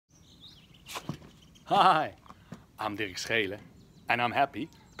Hi, I'm Dirk Scheele and I'm happy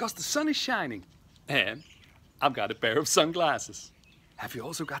because the sun is shining and I've got a pair of sunglasses. Have you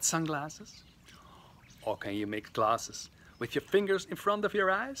also got sunglasses? Or can you make glasses with your fingers in front of your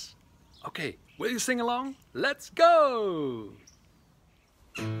eyes? Okay, will you sing along? Let's go!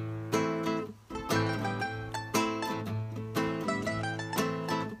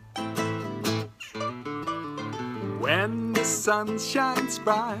 When the sun shines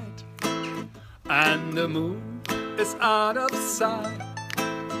bright and the moon is out of sight,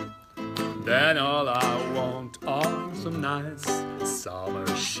 then all I want are some nice summer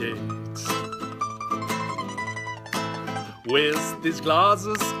shades. With these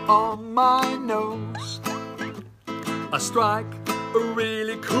glasses on my nose, I strike a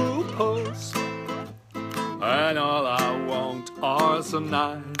really cool pose, and all I want are some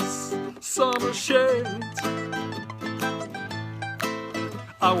nice summer shades.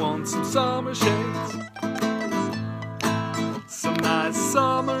 I want some summer shades, some nice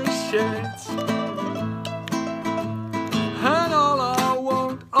summer shades, and all I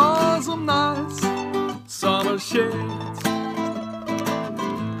want are some nice summer shades.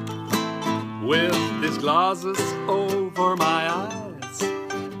 With these glasses over my eyes,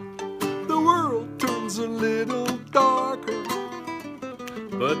 the world turns a little darker,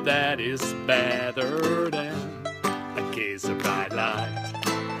 but that is better than a case of bright light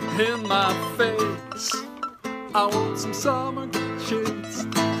in my face. I want some summer shades,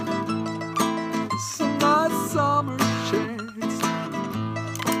 some nice summer shades,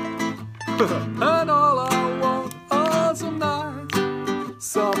 and all I want are some nice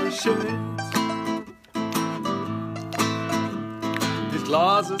summer shades. These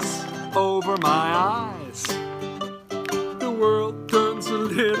glasses over my eyes, the world turns a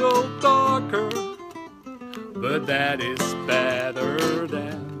little darker, but that is better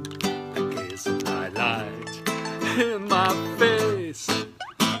than light in my face.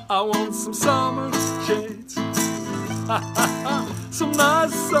 I want some summer shades, some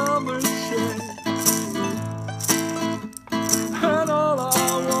nice summer shades, and all I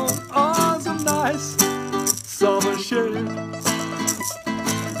want are some nice summer shades.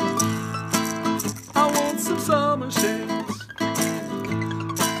 I want some summer shades,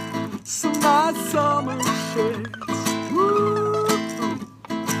 some nice summer shades. Woo!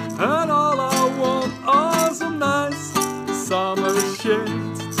 And all I want are some nice summer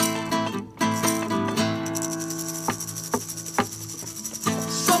shades.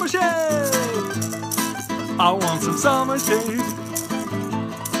 Summer shades! I want some summer shades.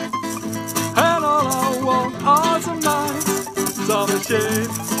 And all I want are some nice summer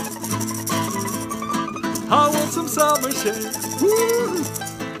shades. I want some summer shades. Woo!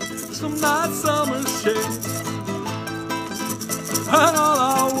 Some nice summer shades. And all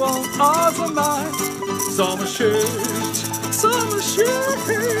I want are some nice summer shades. Summer shades.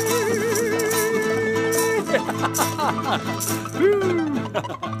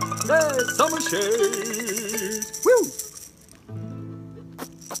 Hey, summer shades. Woo!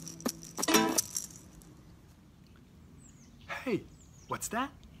 Hey, what's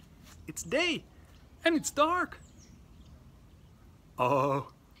that? It's day and it's dark.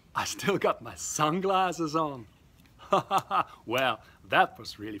 Oh, I still got my sunglasses on. Well, that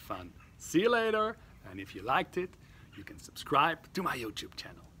was really fun. See you later, and if you liked it, you can subscribe to my YouTube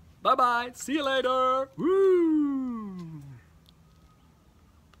channel. Bye bye, see you later. Woo!